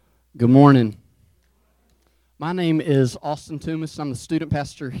Good morning. My name is Austin Toomis. I'm the student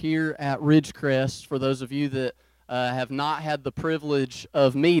pastor here at Ridgecrest. For those of you that have not had the privilege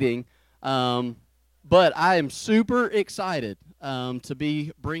of meeting, but I am super excited to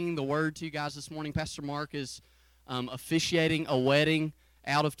be bringing the word to you guys this morning. Pastor Mark is officiating a wedding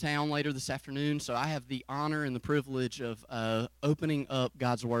out of town later this afternoon, so I have the honor and the privilege of opening up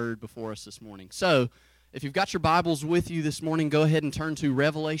God's word before us this morning. So, if you've got your Bibles with you this morning, go ahead and turn to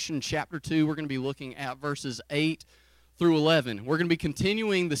Revelation chapter 2. We're going to be looking at verses 8 through 11. We're going to be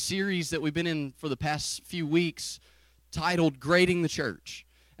continuing the series that we've been in for the past few weeks titled Grading the Church.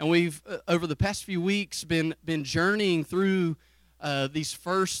 And we've, over the past few weeks, been journeying through these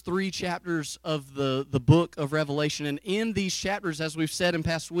first three chapters of the book of Revelation. And in these chapters, as we've said in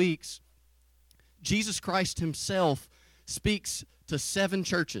past weeks, Jesus Christ himself speaks to 7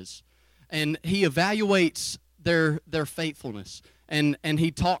 churches. And he evaluates their faithfulness, and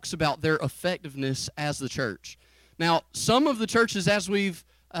he talks about their effectiveness as the church. Now, some of the churches, as we're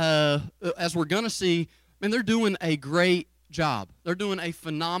going to see, man, they're doing a great job. They're doing a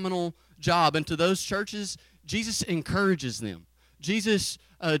phenomenal job. And to those churches, Jesus encourages them. Jesus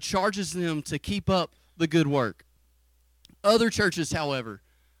charges them to keep up the good work. Other churches, however,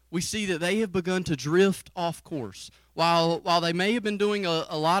 we see that they have begun to drift off course. While they may have been doing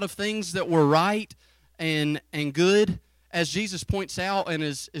a lot of things that were right and good, as Jesus points out and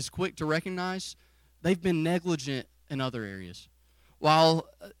is quick to recognize, they've been negligent in other areas. While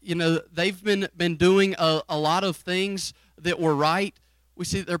they've been doing a lot of things that were right, we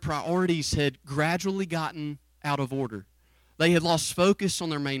see that their priorities had gradually gotten out of order. They had lost focus on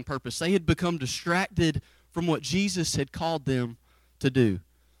their main purpose. They had become distracted from what Jesus had called them to do.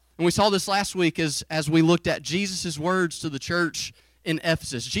 And we saw this last week as we looked at Jesus' words to the church in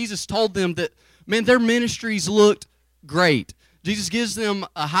Ephesus. Jesus told them that, man, their ministries looked great. Jesus gives them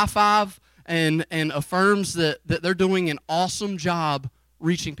a high five and affirms that they're doing an awesome job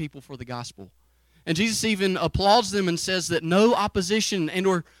reaching people for the gospel. And Jesus even applauds them and says that no opposition and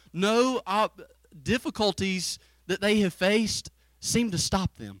or no difficulties that they have faced seem to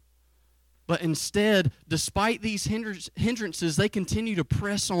stop them. But instead, despite these hindrances, they continue to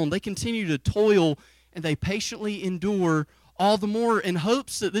press on, they continue to toil, and they patiently endure all the more in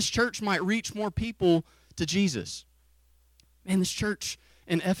hopes that this church might reach more people to Jesus. Man, this church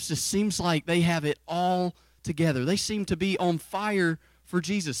in Ephesus seems like they have it all together. They seem to be on fire for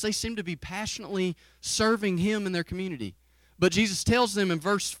Jesus. They seem to be passionately serving Him in their community. But Jesus tells them in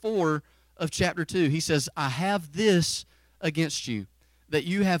verse 4 of chapter 2, He says, I have this against you, that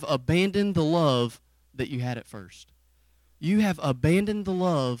you have abandoned the love that you had at first. You have abandoned the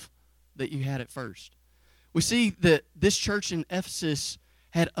love that you had at first. We see that this church in Ephesus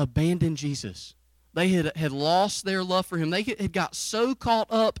had abandoned Jesus. They had lost their love for Him. They had got so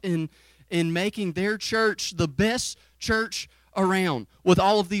caught up in making their church the best church around, with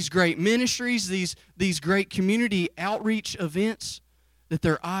all of these great ministries, these great community outreach events, that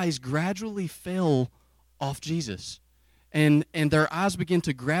their eyes gradually fell off Jesus. And their eyes begin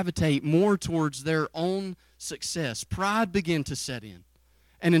to gravitate more towards their own success. Pride began to set in.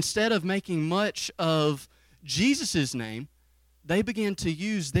 And instead of making much of Jesus' name, they began to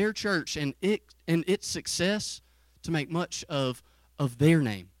use their church and its success to make much of their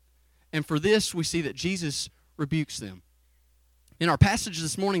name. And for this, we see that Jesus rebukes them. In our passage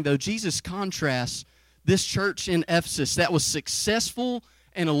this morning, though, Jesus contrasts this church in Ephesus that was successful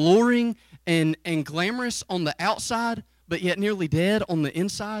and alluring and glamorous on the outside, but yet nearly dead on the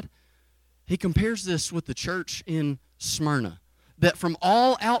inside. He compares this with the church in Smyrna, that from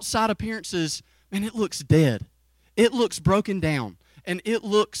all outside appearances, man, it looks dead. It looks broken down, and it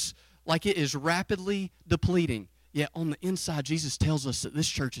looks like it is rapidly depleting. Yet on the inside, Jesus tells us that this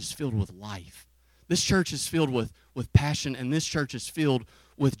church is filled with life. This church is filled with passion, and this church is filled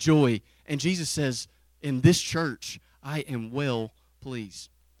with joy. And Jesus says, in this church, I am well pleased.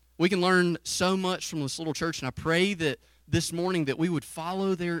 We can learn so much from this little church, and I pray that this morning that we would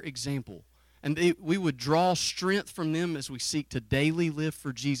follow their example and we would draw strength from them as we seek to daily live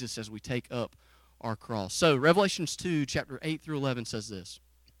for Jesus as we take up our cross. So Revelations 2, chapter 8 through 11 says this.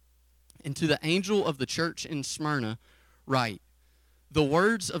 And to the angel of the church in Smyrna write, the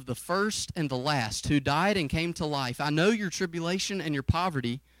words of the first and the last who died and came to life. I know your tribulation and your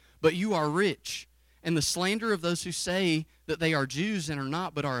poverty, but you are rich, and the slander of those who say that they are Jews and are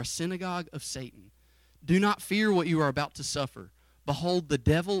not, but are a synagogue of Satan. Do not fear what you are about to suffer. Behold, the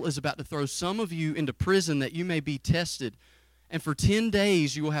devil is about to throw some of you into prison that you may be tested, and for 10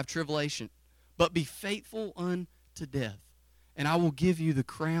 days you will have tribulation. But be faithful unto death, and I will give you the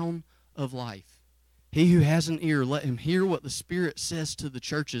crown of life. He who has an ear, let him hear what the Spirit says to the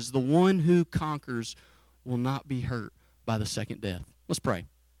churches. The one who conquers will not be hurt by the second death. Let's pray.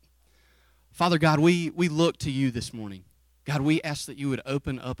 Father God, we look to you this morning. God, we ask that you would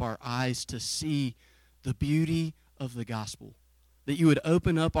open up our eyes to see the beauty of the gospel, that you would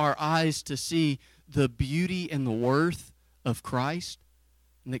open up our eyes to see the beauty and the worth of Christ,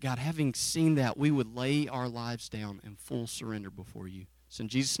 and that, God, having seen that, we would lay our lives down in full surrender before you. So in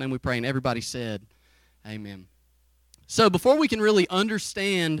Jesus' name we pray, and everybody said, amen. So before we can really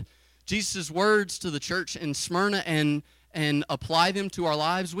understand Jesus' words to the church in Smyrna and apply them to our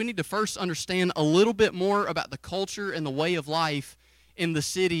lives, we need to first understand a little bit more about the culture and the way of life in the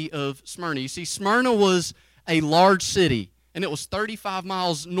city of Smyrna. You see, Smyrna was a large city, and it was 35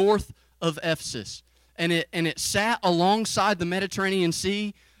 miles north of Ephesus. And it sat alongside the Mediterranean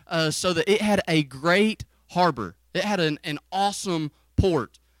Sea so that it had a great harbor. It had an awesome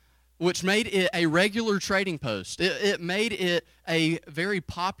port, which made it a regular trading post. It made it a very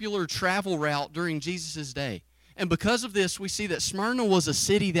popular travel route during Jesus' day. And because of this, we see that Smyrna was a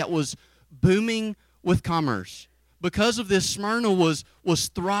city that was booming with commerce. Because of this, Smyrna was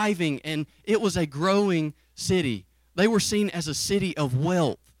thriving, and it was a growing city. They were seen as a city of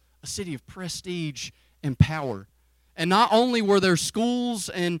wealth, a city of prestige and power. And not only were their schools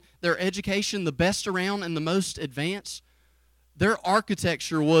and their education the best around and the most advanced, their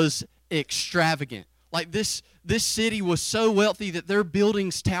architecture was extravagant. Like this city was so wealthy that their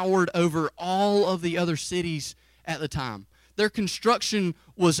buildings towered over all of the other cities at the time. Their construction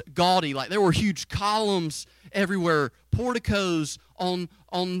was gaudy. Like there were huge columns everywhere, porticos on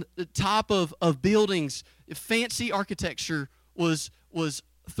the top of buildings. Fancy architecture was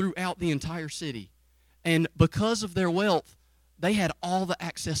throughout the entire city. And because of their wealth, they had all the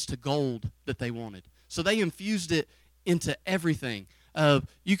access to gold that they wanted. So they infused it into everything.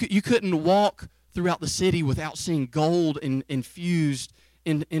 You couldn't walk throughout the city without seeing gold infused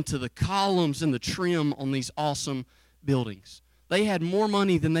into the columns and the trim on these awesome buildings. They had more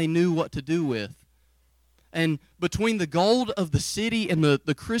money than they knew what to do with. And between the gold of the city and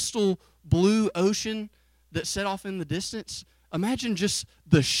the crystal blue ocean that set off in the distance, imagine just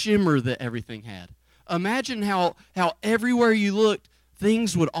the shimmer that everything had. Imagine how everywhere you looked,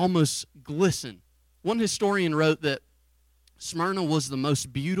 things would almost glisten. One historian wrote that Smyrna was the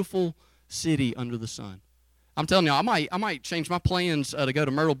most beautiful city under the sun. I'm telling you, I might change my plans to go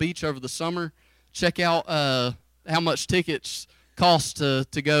to Myrtle Beach over the summer, check out how much tickets cost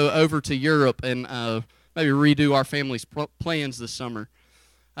to go over to Europe, and maybe redo our family's plans this summer.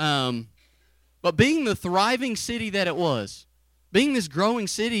 But being the thriving city that it was, being this growing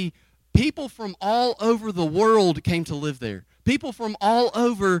city, people from all over the world came to live there. People from all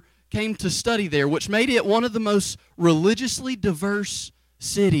over came to study there, which made it one of the most religiously diverse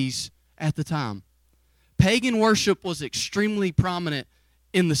cities at the time. Pagan worship was extremely prominent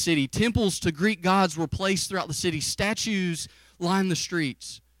in the city. Temples to Greek gods were placed throughout the city. Statues lined the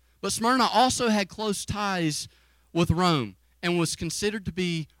streets. But Smyrna also had close ties with Rome and was considered to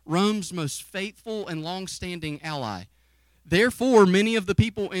be Rome's most faithful and long-standing ally. Therefore, many of the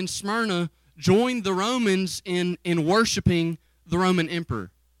people in Smyrna joined the Romans in worshiping the Roman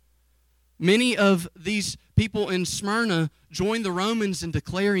emperor. Many of these people in Smyrna joined the Romans in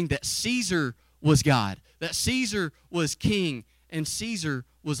declaring that Caesar was God, that Caesar was king, and Caesar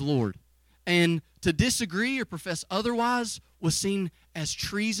was Lord. And to disagree or profess otherwise was seen as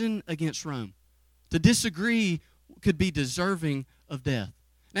treason against Rome. To disagree could be deserving of death.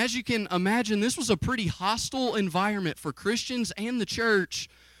 And as you can imagine, this was a pretty hostile environment for Christians and the church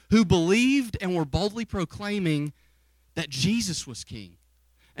who believed and were boldly proclaiming that Jesus was king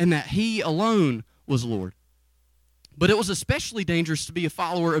and that he alone was Lord. But it was especially dangerous to be a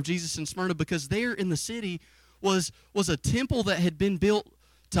follower of Jesus in Smyrna because there in the city was a temple that had been built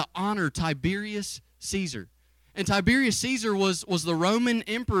to honor Tiberius Caesar. And Tiberius Caesar was the Roman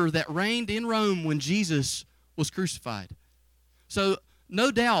emperor that reigned in Rome when Jesus was crucified. So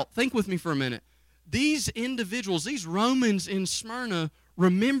no doubt, think with me for a minute, these individuals, these Romans in Smyrna,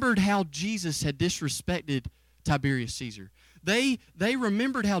 remembered how Jesus had disrespected Tiberius Caesar. They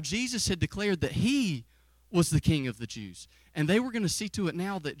remembered how Jesus had declared that he was the king of the Jews. And they were going to see to it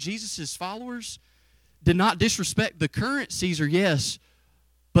now that Jesus' followers did not disrespect the current Caesar, yes,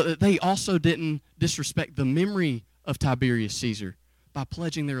 but that they also didn't disrespect the memory of Tiberius Caesar by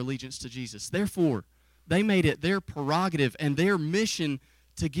pledging their allegiance to Jesus. Therefore, they made it their prerogative and their mission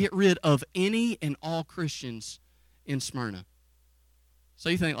to get rid of any and all Christians in Smyrna. So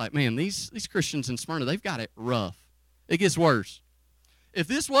you think like, man, these Christians in Smyrna, they've got it rough. It gets worse. If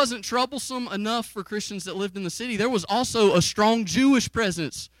this wasn't troublesome enough for Christians that lived in the city, there was also a strong Jewish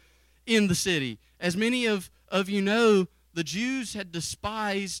presence in the city. As many of you know, the Jews had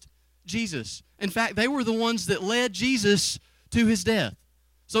despised Jesus. In fact, they were the ones that led Jesus to his death.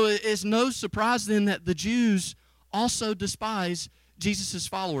 So it's no surprise then that the Jews also despise Jesus'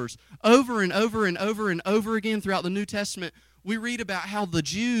 followers. Over and over and over and over again throughout the New Testament, we read about how the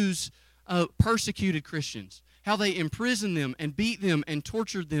Jews persecuted Christians, how they imprisoned them and beat them and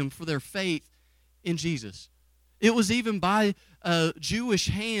tortured them for their faith in Jesus. It was even by Jewish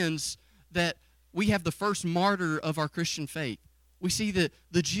hands that we have the first martyr of our Christian faith. We see that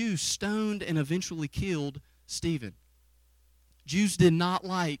the Jews stoned and eventually killed Stephen. Jews did not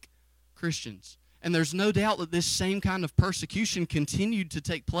like Christians. And there's no doubt that this same kind of persecution continued to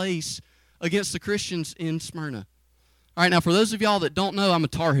take place against the Christians in Smyrna. All right, now for those of y'all that don't know, I'm a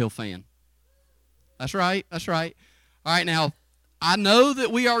Tar Heel fan. That's right, that's right. All right, now, I know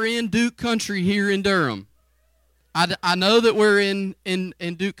that we are in Duke country here in Durham. I know that we're in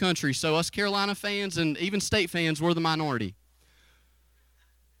Duke country, so us Carolina fans and even state fans, we're the minority.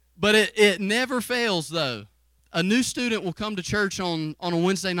 But it never fails, though. A new student will come to church on a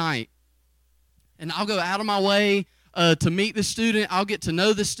Wednesday night, and I'll go out of my way to meet the student. I'll get to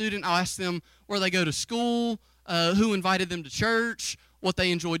know the student. I'll ask them where they go to school, who invited them to church, what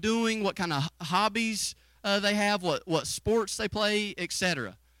they enjoy doing, what kind of hobbies they have, what sports they play,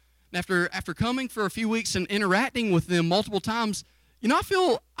 etc. And after coming for a few weeks and interacting with them multiple times, I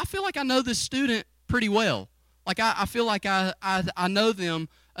feel like I know this student pretty well. Like I feel like I know them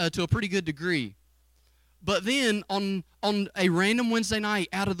to a pretty good degree. But then on a random Wednesday night,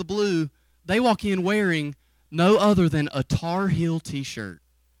 out of the blue, they walk in wearing no other than a Tar Heel t-shirt.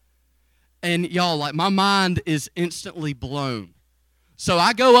 And y'all, like, my mind is instantly blown. So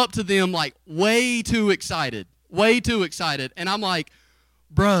I go up to them like way too excited. And I'm like,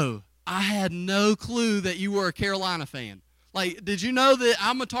 bro, I had no clue that you were a Carolina fan. Like, did you know that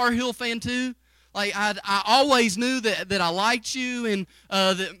I'm a Tar Heel fan too? Like, I always knew that I liked you and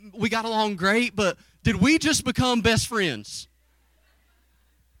that we got along great, but did we just become best friends?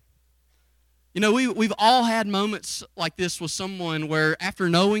 We've all had moments like this with someone where after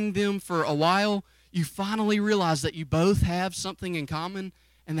knowing them for a while, you finally realize that you both have something in common,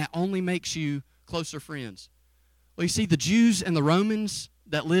 and that only makes you closer friends. Well, you see, the Jews and the Romans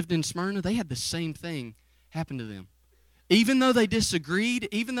that lived in Smyrna, they had the same thing happen to them. Even though they disagreed,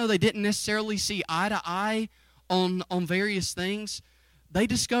 even though they didn't necessarily see eye to eye on various things, they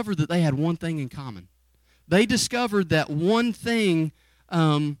discovered that they had one thing in common. They discovered that one thing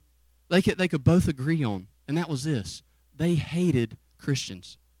they could both agree on, and that was this. They hated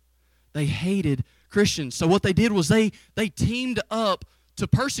Christians. They hated Christians. So what they did was they teamed up to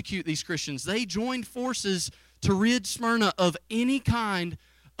persecute these Christians. They joined forces to rid Smyrna of any kind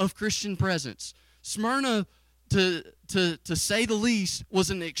of Christian presence. Smyrna, to say the least, was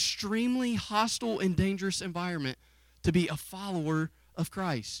an extremely hostile and dangerous environment to be a follower of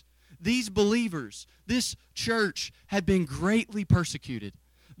Christ. These believers, this church, had been greatly persecuted.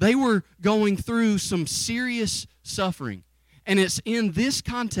 They were going through some serious suffering. And it's in this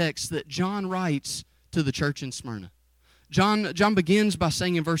context that John writes to the church in Smyrna. John begins by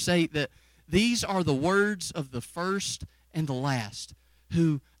saying in verse 8 that these are the words of the first and the last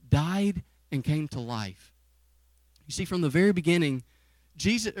who died and came to life. You see, from the very beginning,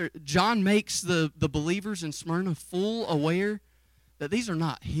 John makes the believers in Smyrna full aware that these are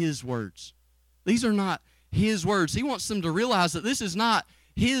not his words. These are not his words. He wants them to realize that this is not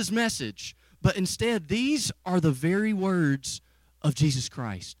his message, but instead these are the very words of Jesus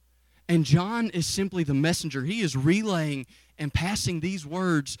Christ. And John is simply the messenger. He is relaying and passing these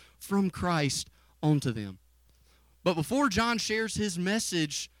words from Christ onto them. But before John shares his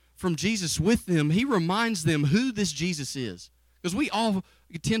message from Jesus with them, he reminds them who this Jesus is. Because we all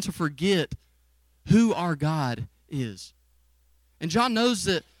tend to forget who our God is. And John knows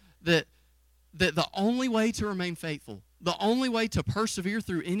that the only way to remain faithful, the only way to persevere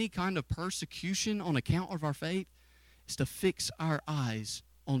through any kind of persecution on account of our faith is to fix our eyes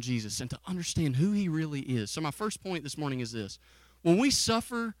on Jesus and to understand who he really is. So my first point this morning is this. When we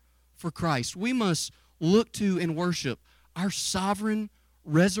suffer for Christ, we must look to and worship our sovereign,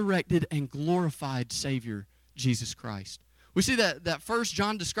 resurrected, and glorified Savior, Jesus Christ. We see that first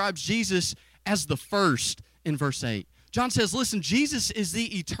John describes Jesus as the first in verse 8. John says, listen, Jesus is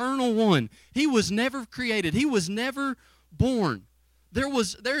the eternal one. He was never created. He was never born. There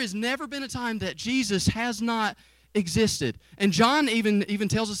has never been a time that Jesus has not existed. And John even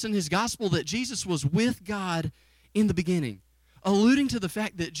tells us in his gospel that Jesus was with God in the beginning, alluding to the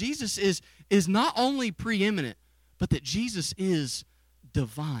fact that Jesus is not only preeminent, but that Jesus is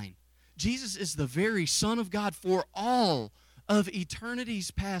divine. Jesus is the very Son of God for all of eternities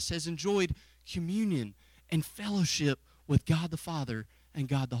past has enjoyed communion and fellowship with God the Father and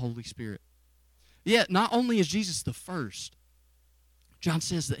God the Holy Spirit. Yet, not only is Jesus the first, John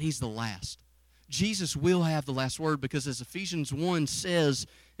says that he's the last. Jesus will have the last word because as Ephesians 1 says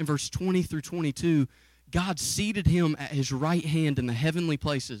in verse 20 through 22, God seated him at his right hand in the heavenly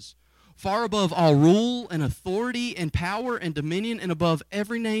places, far above all rule and authority and power and dominion and above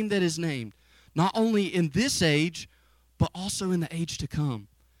every name that is named, not only in this age, but also in the age to come.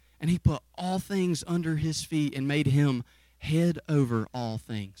 And he put all things under his feet and made him head over all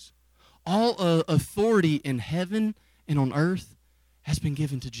things. All authority in heaven and on earth has been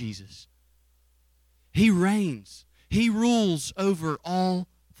given to Jesus. He reigns. He rules over all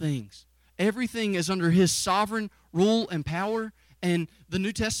things. Everything is under his sovereign rule and power. And the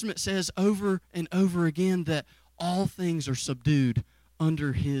New Testament says over and over again that all things are subdued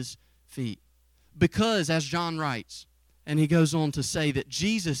under his feet. Because, as John writes, and he goes on to say that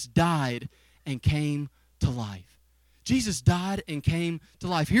Jesus died and came to life. Jesus died and came to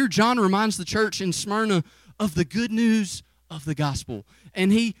life. Here John reminds the church in Smyrna of the good news of the gospel.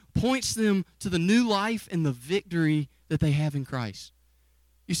 And he points them to the new life and the victory that they have in Christ.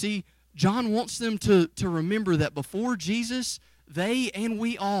 You see, John wants them to remember that before Jesus, they and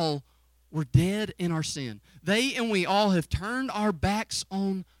we all were dead in our sin. They and we all have turned our backs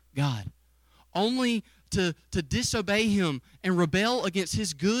on God, only to disobey him and rebel against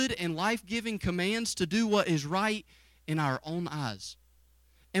his good and life-giving commands to do what is right in our own eyes.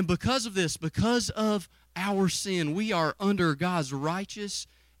 And because of this, because of our sin, we are under God's righteous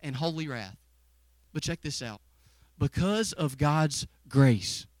and holy wrath. But check this out. Because of God's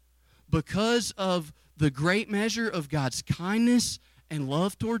grace, because of the great measure of God's kindness and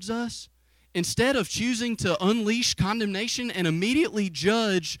love towards us, instead of choosing to unleash condemnation and immediately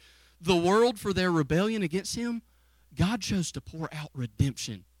judge the world for their rebellion against him, God chose to pour out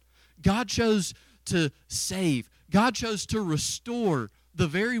redemption. God chose to save. God chose to restore the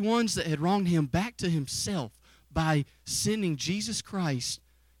very ones that had wronged him back to himself by sending Jesus Christ,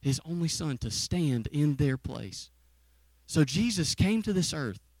 his only Son, to stand in their place. So Jesus came to this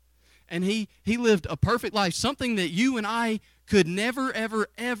earth, and he lived a perfect life, something that you and I could never, ever,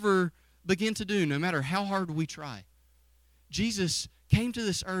 ever begin to do, no matter how hard we try. Jesus came to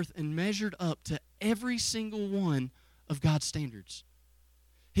this earth and measured up to every single one of God's standards.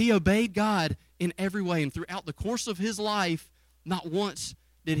 He obeyed God in every way, and throughout the course of his life, not once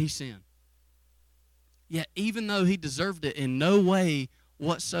did he sin. Yet, even though he deserved it in no way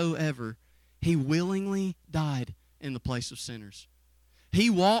whatsoever, he willingly died in the place of sinners. He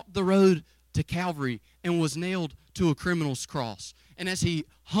walked the road to Calvary and was nailed to a criminal's cross. And as he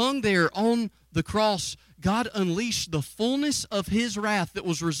hung there on the cross, God unleashed the fullness of his wrath that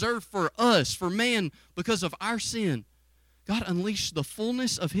was reserved for us, for man, because of our sin. God unleashed the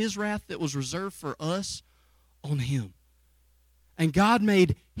fullness of his wrath that was reserved for us on him. And God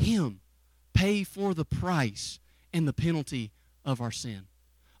made him pay for the price and the penalty of our sin.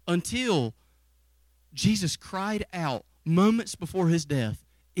 Until Jesus cried out moments before his death,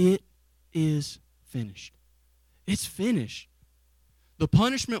 "It is finished." It's finished. The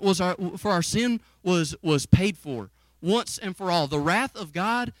punishment for our sin was paid for once and for all. The wrath of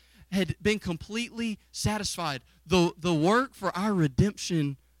God had been completely satisfied. The work for our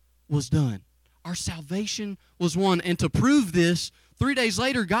redemption was done. Our salvation was won. And to prove this, 3 days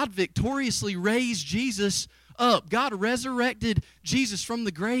later, God victoriously raised Jesus up. God resurrected Jesus from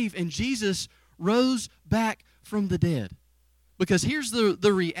the grave, and Jesus rose back from the dead. Because here's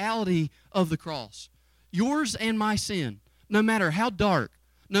the reality of the cross. Yours and my sin, no matter how dark,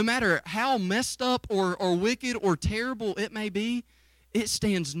 no matter how messed up or wicked or terrible it may be, it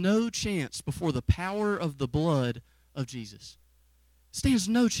stands no chance before the power of the blood of Jesus. It stands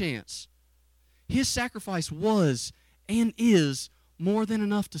no chance. His sacrifice was and is more than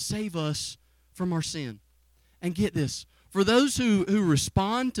enough to save us from our sin. And get this, for those who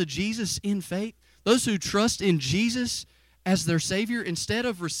respond to Jesus in faith, those who trust in Jesus as their Savior, instead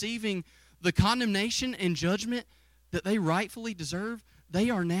of receiving the condemnation and judgment that they rightfully deserve, they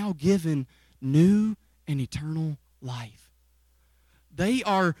are now given new and eternal life. They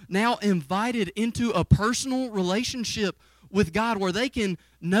are now invited into a personal relationship with God where they can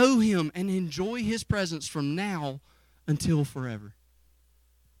know him and enjoy his presence from now until forever.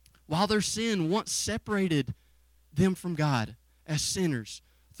 While their sin once separated them from God as sinners,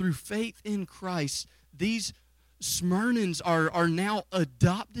 through faith in Christ, these Smyrnans are now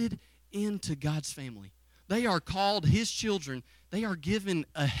adopted into God's family. They are called his children. They are given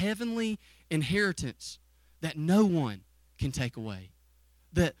a heavenly inheritance that no one can take away,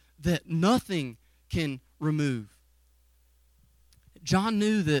 that nothing can remove. John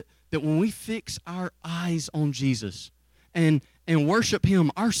knew that when we fix our eyes on Jesus and worship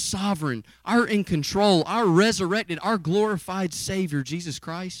him, our sovereign, our in control, our resurrected, our glorified Savior, Jesus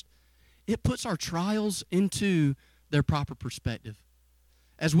Christ, it puts our trials into their proper perspective.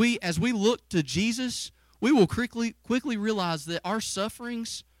 As we look to Jesus, we will quickly realize that our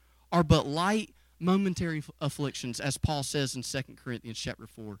sufferings are but light, momentary afflictions, as Paul says in 2 Corinthians chapter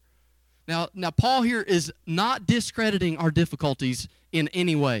 4. Now Paul here is not discrediting our difficulties in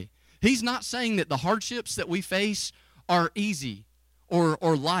any way. He's not saying that the hardships that we face are easy or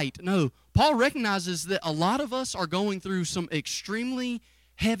light. No, Paul recognizes that a lot of us are going through some extremely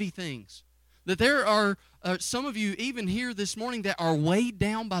heavy things. That there are some of you even here this morning that are weighed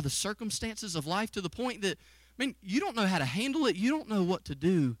down by the circumstances of life to the point that, you don't know how to handle it. You don't know what to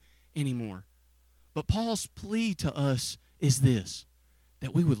do anymore. But Paul's plea to us is this,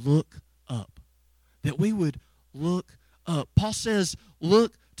 that we would look up. That we would look up. Paul says,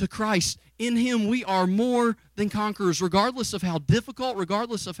 look to Christ. In him we are more than conquerors, regardless of how difficult,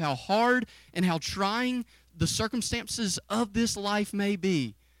 regardless of how hard and how trying the circumstances of this life may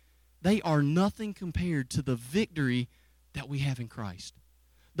be. They are nothing compared to the victory that we have in Christ.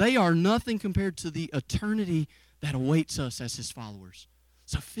 They are nothing compared to the eternity that awaits us as his followers.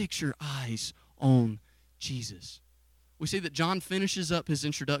 So fix your eyes on Jesus. We see that John finishes up his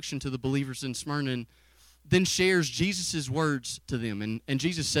introduction to the believers in Smyrna and then shares Jesus' words to them. And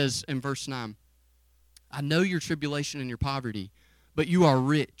Jesus says in verse 9, I know your tribulation and your poverty, but you are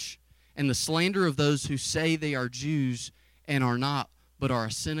rich, and the slander of those who say they are Jews and are not, but are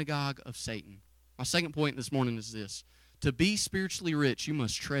a synagogue of Satan. My second point this morning is this. To be spiritually rich, you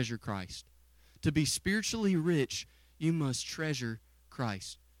must treasure Christ. To be spiritually rich, you must treasure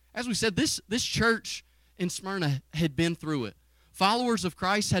Christ. As we said, this church in Smyrna had been through it. Followers of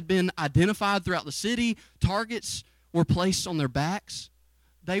Christ had been identified throughout the city. Targets were placed on their backs.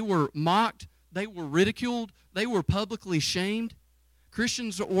 They were mocked. They were ridiculed. They were publicly shamed.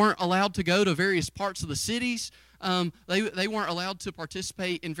 Christians weren't allowed to go to various parts of the cities. They weren't allowed to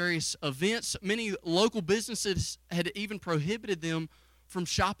participate in various events. Many local businesses had even prohibited them from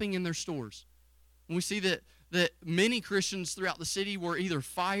shopping in their stores. And we see that many Christians throughout the city were either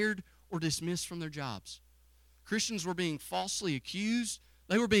fired or dismissed from their jobs. Christians were being falsely accused.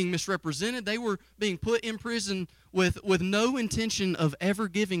 They were being misrepresented. They were being put in prison with no intention of ever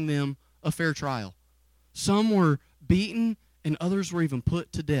giving them a fair trial. Some were beaten and others were even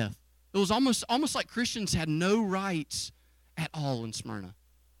put to death. It was almost like Christians had no rights at all in Smyrna.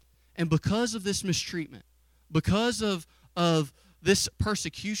 And because of this mistreatment, because of this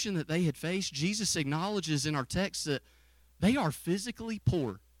persecution that they had faced, Jesus acknowledges in our text that they are physically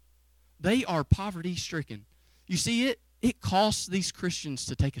poor. They are poverty-stricken. You see, it costs these Christians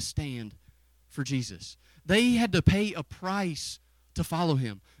to take a stand for Jesus. They had to pay a price to follow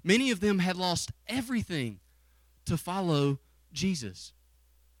him. Many of them had lost everything to follow Jesus.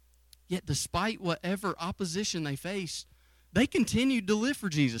 Yet despite whatever opposition they faced, they continued to live for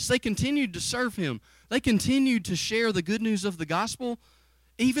Jesus. They continued to serve him. They continued to share the good news of the gospel,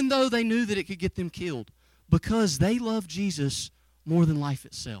 even though they knew that it could get them killed, because they loved Jesus more than life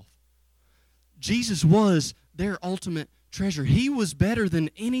itself. Jesus was their ultimate treasure. He was better than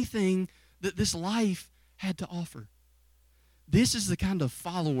anything that this life had to offer. This is the kind of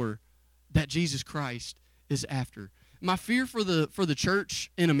follower that Jesus Christ is after. My fear for the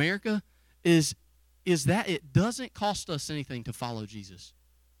church in America is that it doesn't cost us anything to follow Jesus.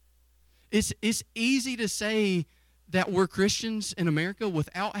 It's easy to say that we're Christians in America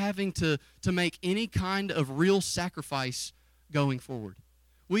without having to make any kind of real sacrifice going forward.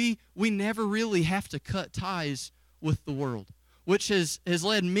 We never really have to cut ties with the world, which has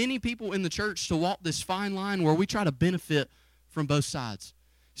led many people in the church to walk this fine line where we try to benefit from both sides.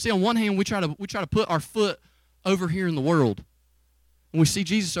 See, on one hand, we try to put our foot over here in the world, and we see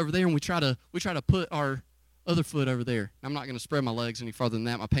Jesus over there, and we try to put our other foot over there. I'm not going to spread my legs any farther than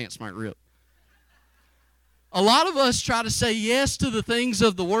that. My pants might rip. A lot of us try to say yes to the things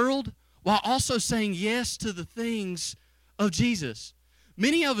of the world while also saying yes to the things of Jesus.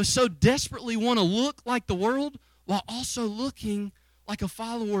 Many of us so desperately want to look like the world while also looking like a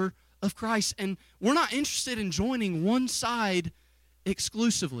follower of Christ. And we're not interested in joining one side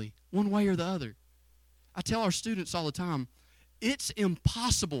exclusively, one way or the other. I tell our students all the time, it's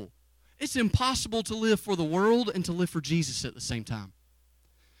impossible. It's impossible to live for the world and to live for Jesus at the same time.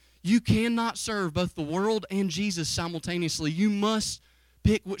 You cannot serve both the world and Jesus simultaneously. You must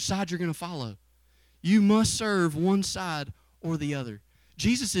pick which side you're going to follow. You must serve one side or the other.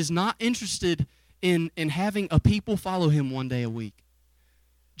 Jesus is not interested in having a people follow him one day a week.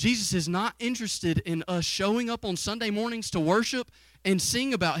 Jesus is not interested in us showing up on Sunday mornings to worship and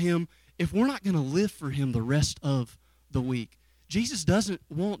sing about him if we're not going to live for him the rest of the week. Jesus doesn't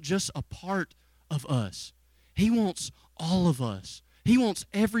want just a part of us. He wants all of us. He wants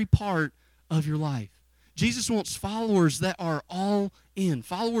every part of your life. Jesus wants followers that are all in,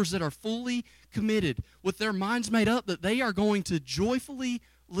 followers that are fully committed, with their minds made up that they are going to joyfully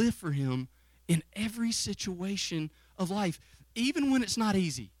live for him in every situation of life, even when it's not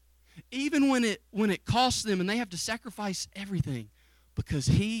easy, even when it costs them and they have to sacrifice everything, because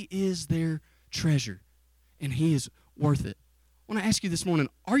he is their treasure and he is worth it. I want to ask you this morning,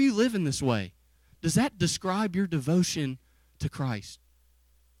 are you living this way? Does that describe your devotion to Christ?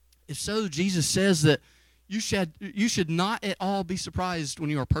 If so, Jesus says that you should not at all be surprised when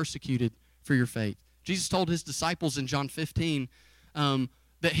you are persecuted for your faith. Jesus told his disciples in John 15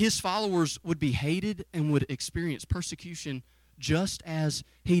 that his followers would be hated and would experience persecution just as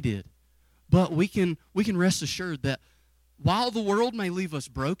he did. But we can rest assured that while the world may leave us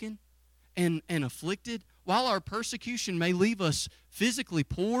broken and afflicted, while our persecution may leave us physically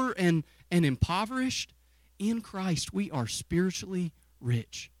poor and impoverished, in Christ we are spiritually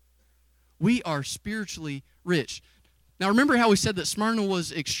rich. We are spiritually rich. Now remember how we said that Smyrna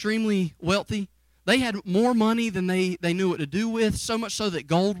was extremely wealthy? They had more money than they knew what to do with, so much so that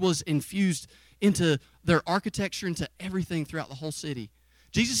gold was infused into their architecture, into everything throughout the whole city.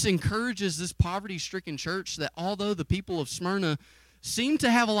 Jesus encourages this poverty-stricken church that although the people of Smyrna seem to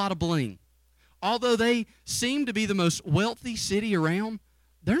have a lot of bling, although they seem to be the most wealthy city around,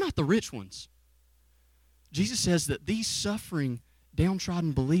 they're not the rich ones. Jesus says that these suffering,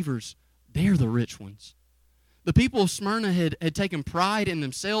 downtrodden believers, they're the rich ones. The people of Smyrna had taken pride in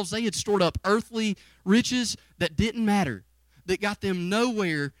themselves. They had stored up earthly riches that didn't matter, that got them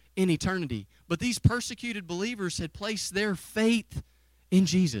nowhere in eternity. But these persecuted believers had placed their faith in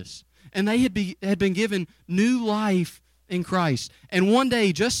Jesus, and they had been given new life in Christ. And one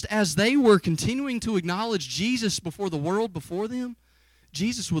day, just as they were continuing to acknowledge Jesus before the world before them,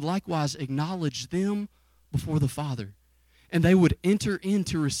 Jesus would likewise acknowledge them before the Father. And they would enter in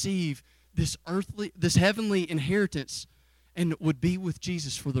to receive this heavenly inheritance and would be with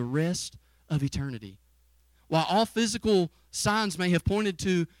Jesus for the rest of eternity. While all physical signs may have pointed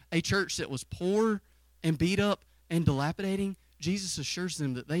to a church that was poor and beat up and dilapidating, Jesus assures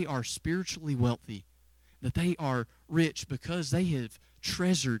them that they are spiritually wealthy, that they are rich because they have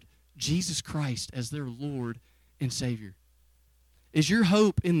treasured Jesus Christ as their Lord and Savior. Is your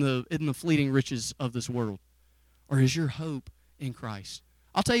hope in the fleeting riches of this world, or is your hope in Christ?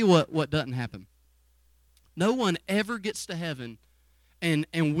 I'll tell you what doesn't happen. No one ever gets to heaven and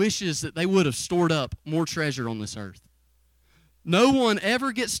wishes that they would have stored up more treasure on this earth. No one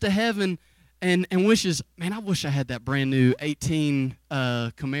ever gets to heaven and wishes, man, I wish I had that brand new 18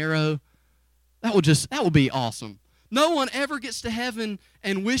 Camaro. That would be awesome. No one ever gets to heaven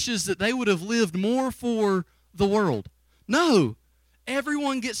and wishes that they would have lived more for the world. No.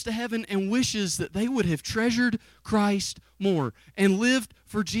 Everyone gets to heaven and wishes that they would have treasured Christ more and lived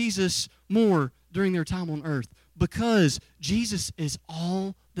for Jesus more during their time on earth, because Jesus is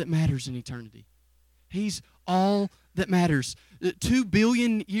all that matters in eternity. He's all that matters. 2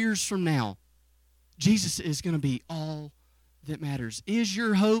 billion years from now, Jesus is going to be all that matters. Is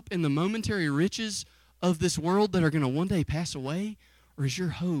your hope in the momentary riches of this world that are going to one day pass away, or is your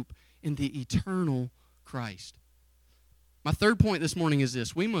hope in the eternal Christ? My third point this morning is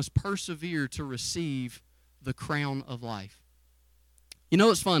this: we must persevere to receive the crown of life. You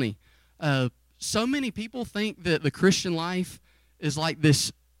know, it's funny. So many people think that the Christian life is like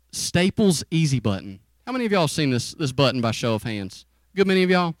this Staples Easy button. How many of y'all have seen this button by show of hands? Good many of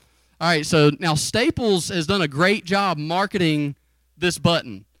y'all? All right, so now Staples has done a great job marketing this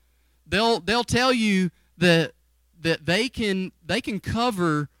button. They'll tell you that they can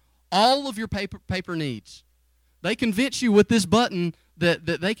cover all of your paper needs. They convince you with this button that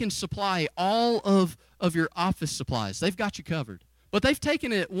they can supply all of your office supplies. They've got you covered. But they've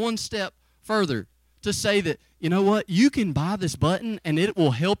taken it one step further to say that, you know what, you can buy this button and it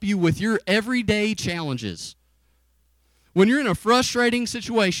will help you with your everyday challenges. When you're in a frustrating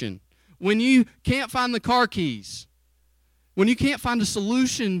situation, when you can't find the car keys, when you can't find a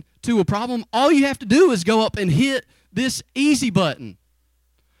solution to a problem, all you have to do is go up and hit this easy button.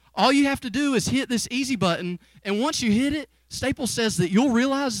 All you have to do is hit this easy button, and once you hit it, Staples says that you'll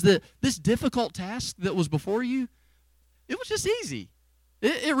realize that this difficult task that was before you, it was just easy.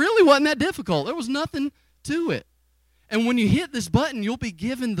 It really wasn't that difficult. There was nothing to it. And when you hit this button, you'll be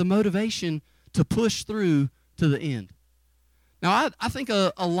given the motivation to push through to the end. Now, I think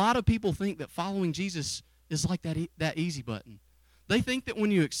a lot of people think that following Jesus is like that easy button. They think that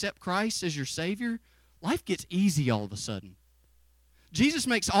when you accept Christ as your Savior, life gets easy all of a sudden. Jesus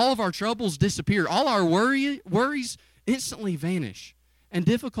makes all of our troubles disappear. All our worries instantly vanish, and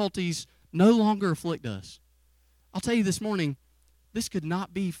difficulties no longer afflict us. I'll tell you this morning, this could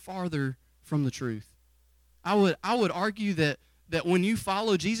not be farther from the truth. I would argue that when you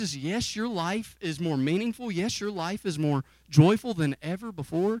follow Jesus, yes, your life is more meaningful. Yes, your life is more joyful than ever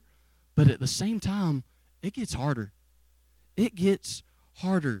before. But at the same time, it gets harder. It gets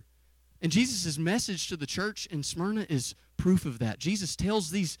harder. And Jesus' message to the church in Smyrna is proof of that. Jesus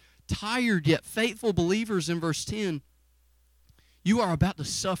tells these tired yet faithful believers in verse 10, you are about to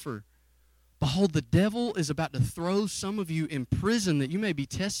suffer. Behold, the devil is about to throw some of you in prison that you may be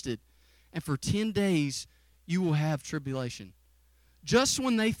tested. And for 10 days, you will have tribulation. Just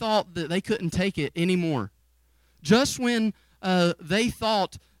when they thought that they couldn't take it anymore, just when they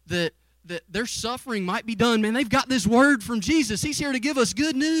thought that their suffering might be done, man, they've got this word from Jesus. He's here to give us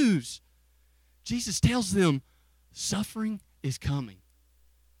good news. Jesus tells them, suffering is coming.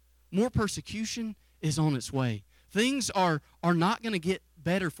 More persecution is on its way. Things are not going to get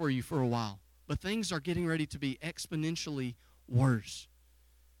better for you for a while, but things are getting ready to be exponentially worse.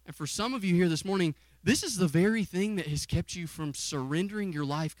 And for some of you here this morning, this is the very thing that has kept you from surrendering your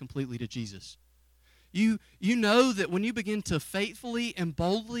life completely to Jesus. You know that when you begin to faithfully and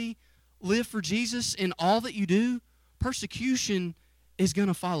boldly live for Jesus in all that you do, persecution is going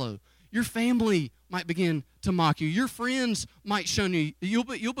to follow. Your family might begin to mock you. Your friends might shun you.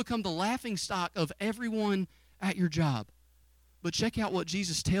 You'll become the laughingstock of everyone at your job. But check out what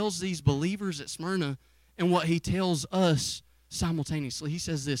Jesus tells these believers at Smyrna and what he tells us simultaneously. He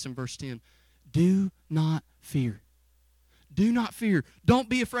says this in verse 10, do not fear. Do not fear. Don't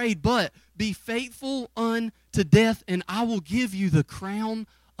be afraid, but be faithful unto death, and I will give you the crown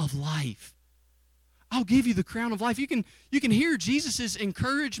of life. I'll give you the crown of life. You can hear Jesus'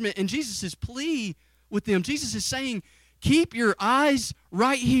 encouragement and Jesus' plea with them. Jesus is saying, keep your eyes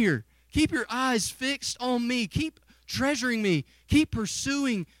right here. Keep your eyes fixed on me. Keep treasuring me. Keep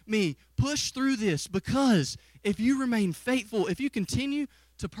pursuing me. Push through this, because if you remain faithful, if you continue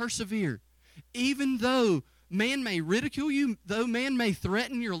to persevere, even though man may ridicule you, though man may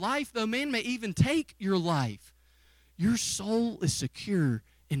threaten your life, though man may even take your life, your soul is secure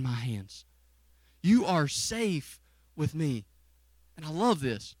in my hands. You are safe with me. And I love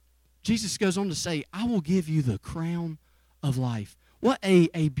this. Jesus goes on to say, I will give you the crown of life. What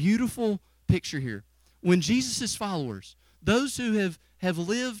a beautiful picture here. When Jesus' followers, those who have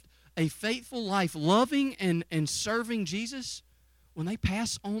lived a faithful life, loving and serving Jesus, when they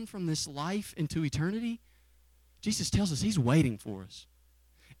pass on from this life into eternity, Jesus tells us he's waiting for us.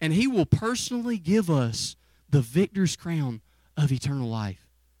 And he will personally give us the victor's crown of eternal life.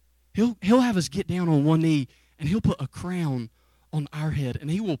 He'll have us get down on one knee, and he'll put a crown on our head,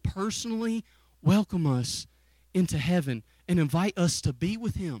 and he will personally welcome us into heaven and invite us to be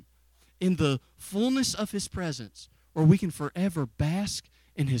with him in the fullness of his presence, where we can forever bask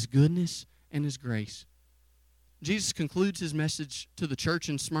in his goodness and his grace. Jesus concludes his message to the church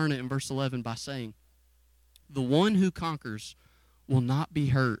in Smyrna in verse 11 by saying, the one who conquers will not be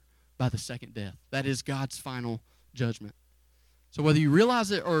hurt by the second death. That is God's final judgment. So whether you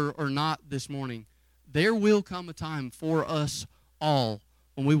realize it or not this morning, there will come a time for us all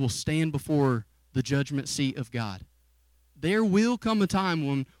when we will stand before the judgment seat of God. There will come a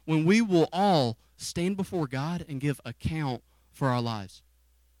time when we will all stand before God and give account for our lives.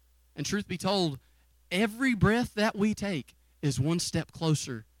 And truth be told, every breath that we take is one step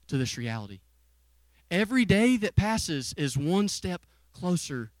closer to this reality. Every day that passes is one step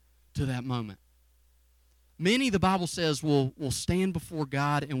closer to that moment. Many, the Bible says, will stand before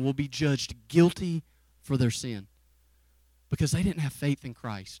God and will be judged guilty for their sin because they didn't have faith in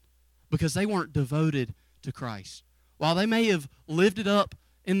Christ, because they weren't devoted to Christ. While they may have lived it up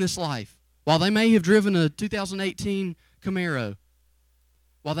in this life, while they may have driven a 2018 Camaro,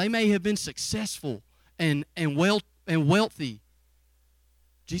 while they may have been successful and wealthy,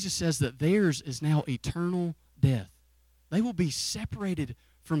 Jesus says that theirs is now eternal death. They will be separated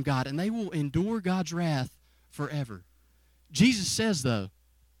from God, and they will endure God's wrath forever. Jesus says, though,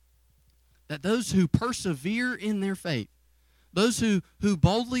 that those who persevere in their faith, those who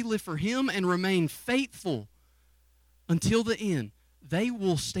boldly live for him and remain faithful until the end, they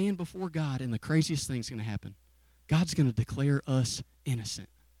will stand before God, and the craziest thing's going to happen. God's going to declare us innocent.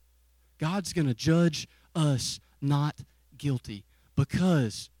 God's going to judge us not guilty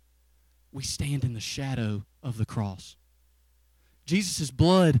because we stand in the shadow of the cross. Jesus'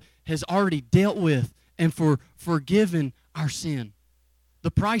 blood has already dealt with and forgiven our sin. The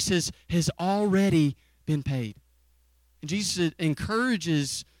price has already been paid. And Jesus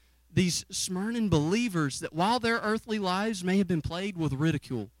encourages these Smyrnan believers that while their earthly lives may have been plagued with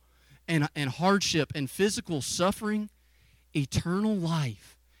ridicule and hardship and physical suffering, eternal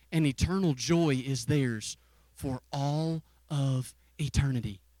life and eternal joy is theirs for all of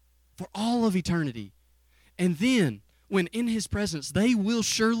eternity. For all of eternity. And then, when in his presence, they will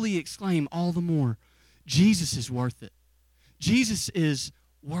surely exclaim all the more, Jesus is worth it. Jesus is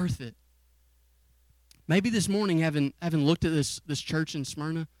worth it. Maybe this morning, having looked at this church in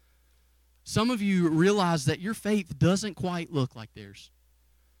Smyrna, some of you realize that your faith doesn't quite look like theirs.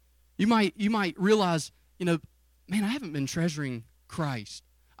 You might realize, man, I haven't been treasuring Christ.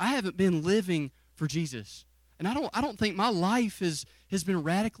 I haven't been living for Jesus. And I don't think my life has been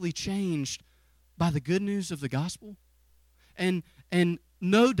radically changed by the good news of the gospel. And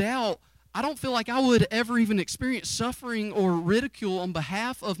no doubt, I don't feel like I would ever even experience suffering or ridicule on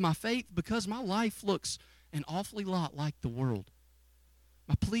behalf of my faith because my life looks an awfully lot like the world.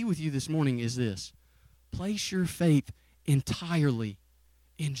 My plea with you this morning is this: place your faith entirely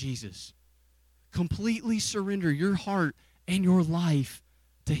in Jesus. Completely surrender your heart and your life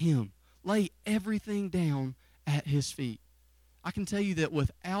to Him. Lay everything down at His feet. I can tell you that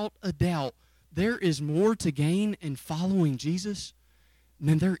without a doubt, there is more to gain in following Jesus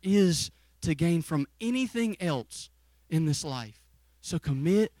than there is to gain from anything else in this life. So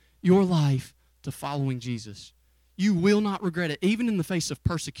commit your life to following Jesus. You will not regret it, even in the face of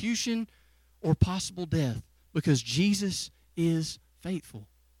persecution or possible death, because Jesus is faithful.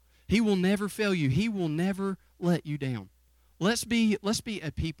 He will never fail you. He will never let you down. Let's be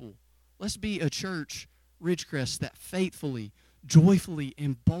a people. Let's be a church, Ridgecrest, that faithfully, joyfully,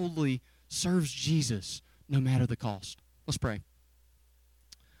 and boldly serves Jesus no matter the cost. Let's pray.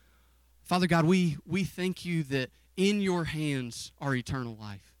 Father God, we thank you that in your hands are eternal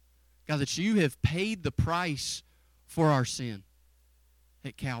life. God, that you have paid the price for our sin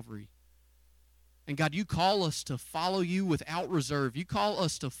at Calvary. And God, you call us to follow you without reserve. You call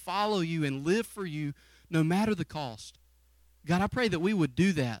us to follow you and live for you no matter the cost. God, I pray that we would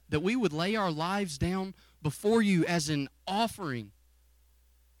do that we would lay our lives down before you as an offering.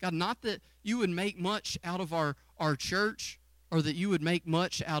 God, not that you would make much out of our church or that you would make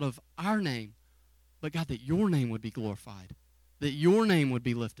much out of our name, but God, that your name would be glorified, that your name would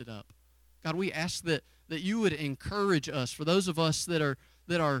be lifted up. God, we ask that you would encourage us, for those of us that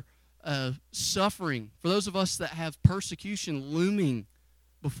are suffering, for those of us that have persecution looming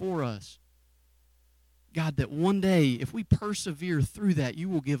before us. God, that one day, if we persevere through that, you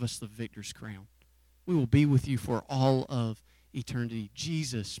will give us the victor's crown. We will be with you for all of eternity.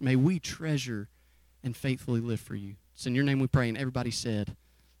 Jesus, may we treasure and faithfully live for you. It's in your name we pray, and everybody said,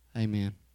 amen.